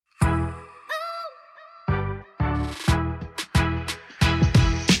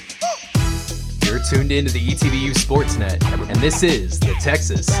tuned into the ETBU Sportsnet, and this is the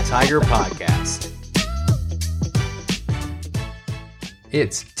Texas Tiger Podcast.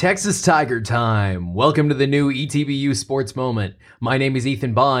 It's Texas Tiger time. Welcome to the new ETBU Sports Moment. My name is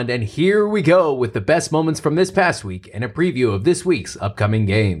Ethan Bond, and here we go with the best moments from this past week and a preview of this week's upcoming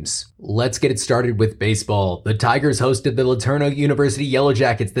games. Let's get it started with baseball. The Tigers hosted the LeTourneau University Yellow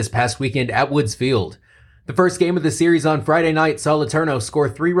Jackets this past weekend at Woods Field. The first game of the series on Friday night saw LeTourneau score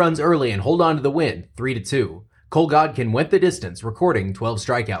 3 runs early and hold on to the win, 3-2. Cole Godkin went the distance, recording 12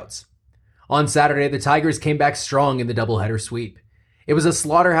 strikeouts. On Saturday, the Tigers came back strong in the doubleheader sweep. It was a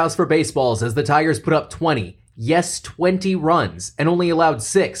slaughterhouse for baseballs as the Tigers put up 20 runs and only allowed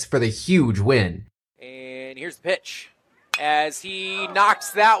 6 for the huge win. And here's the pitch as he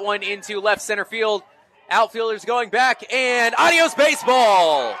knocks that one into left center field. Outfielders going back, and adios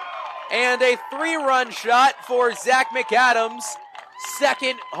baseball! And a 3-run shot for Zach McAdams,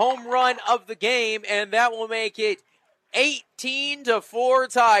 second home run of the game, and that will make it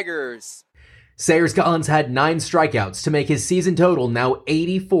 18-4 Tigers. Sayers Collins had 9 strikeouts to make his season total now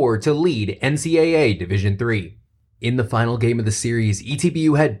 84 to lead NCAA Division III. In the final game of the series,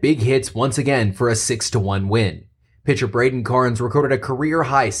 ETBU had big hits once again for a 6-1 win. Pitcher Braden Carnes recorded a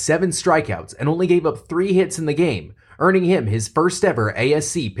career-high 7 strikeouts and only gave up 3 hits in the game, earning him his first ever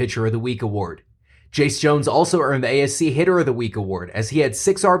ASC Pitcher of the Week award. Jace Jones also earned the ASC Hitter of the Week award as he had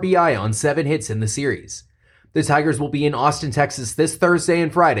 6 RBI on 7 hits in the series. The Tigers will be in Austin, Texas this Thursday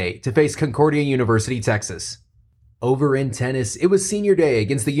and Friday to face Concordia University, Texas. Over in tennis, it was senior day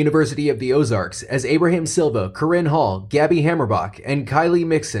against the University of the Ozarks as Abraham Silva, Corinne Hall, Gabby Hammerbach, and Kylie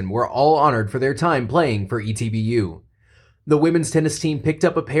Mixon were all honored for their time playing for ETBU. The women's tennis team picked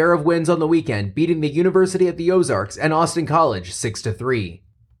up a pair of wins on the weekend, beating the University of the Ozarks and Austin College 6-3.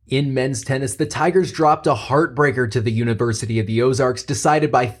 In men's tennis, the Tigers dropped a heartbreaker to the University of the Ozarks, decided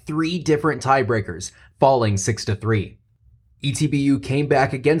by 3 different tiebreakers, falling 6-3. ETBU came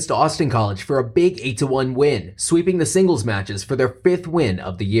back against Austin College for a big 8-1 win, sweeping the singles matches for their 5th win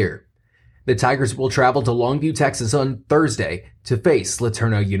of the year. The Tigers will travel to Longview, Texas on Thursday to face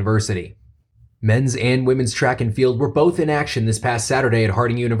LeTourneau University. Men's and women's track and field were both in action this past Saturday at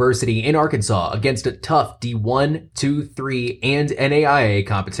Harding University in Arkansas against a tough D1, 2, 3, and NAIA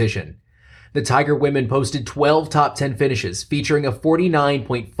competition. The Tiger women posted 12 top 10 finishes, featuring a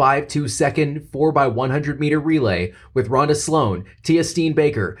 49.52 second 4x100 meter relay with Rhonda Sloan, Tia Steen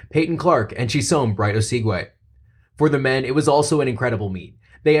Baker, Peyton Clark, and Chisom Bright Osigwe. For the men, it was also an incredible meet.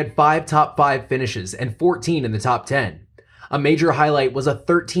 They had 5 top 5 finishes and 14 in the top 10. A major highlight was a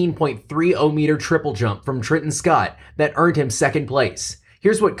 13.30 meter triple jump from Trenton Scott that earned him second place.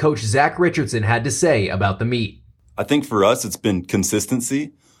 Here's what Coach Zach Richardson had to say about the meet. I think for us, it's been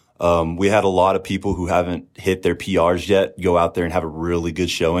consistency. We had a lot of people who haven't hit their PRs yet go out there and have a really good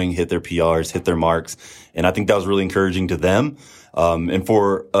showing, hit their PRs, hit their marks. And I think that was really encouraging to them. And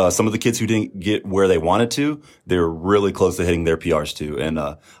for some of the kids who didn't get where they wanted to, they were really close to hitting their PRs too. And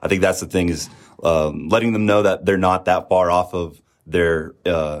I think that's the thing is letting them know that they're not that far off of their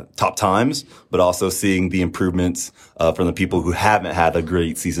top times, but also seeing the improvements from the people who haven't had a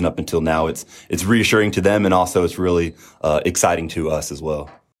great season up until now. It's reassuring to them, and also it's really exciting to us as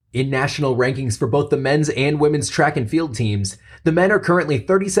well. In national rankings for both the men's and women's track and field teams, the men are currently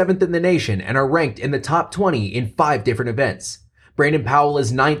 37th in the nation and are ranked in the top 20 in 5 different events. Brandon Powell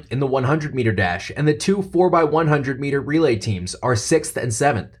is 9th in the 100-meter dash, and the 2 4x100 meter relay teams are 6th and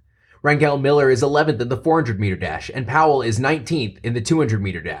 7th. Rangel Miller is 11th in the 400-meter dash, and Powell is 19th in the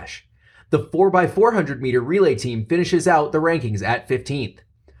 200-meter dash. The 4x400 meter relay team finishes out the rankings at 15th.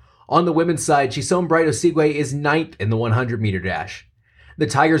 On the women's side, Chisom Bright Osigwe is 9th in the 100-meter dash. The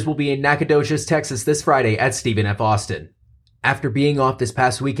Tigers will be in Nacogdoches, Texas this Friday at Stephen F. Austin. After being off this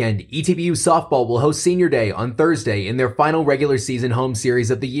past weekend, ETBU softball will host Senior Day on Thursday in their final regular season home series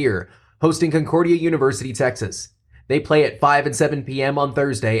of the year, hosting Concordia University, Texas. They play at 5 and 7 p.m. on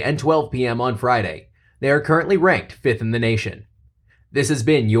Thursday and 12 p.m. on Friday. They are currently ranked 5th in the nation. This has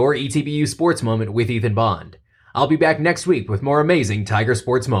been your ETBU Sports Moment with Ethan Bond. I'll be back next week with more amazing Tiger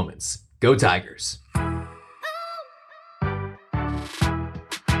sports moments. Go Tigers!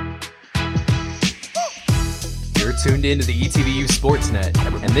 You're tuned into the ETBU Sportsnet,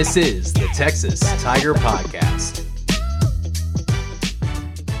 and this is the Texas Tiger Podcast.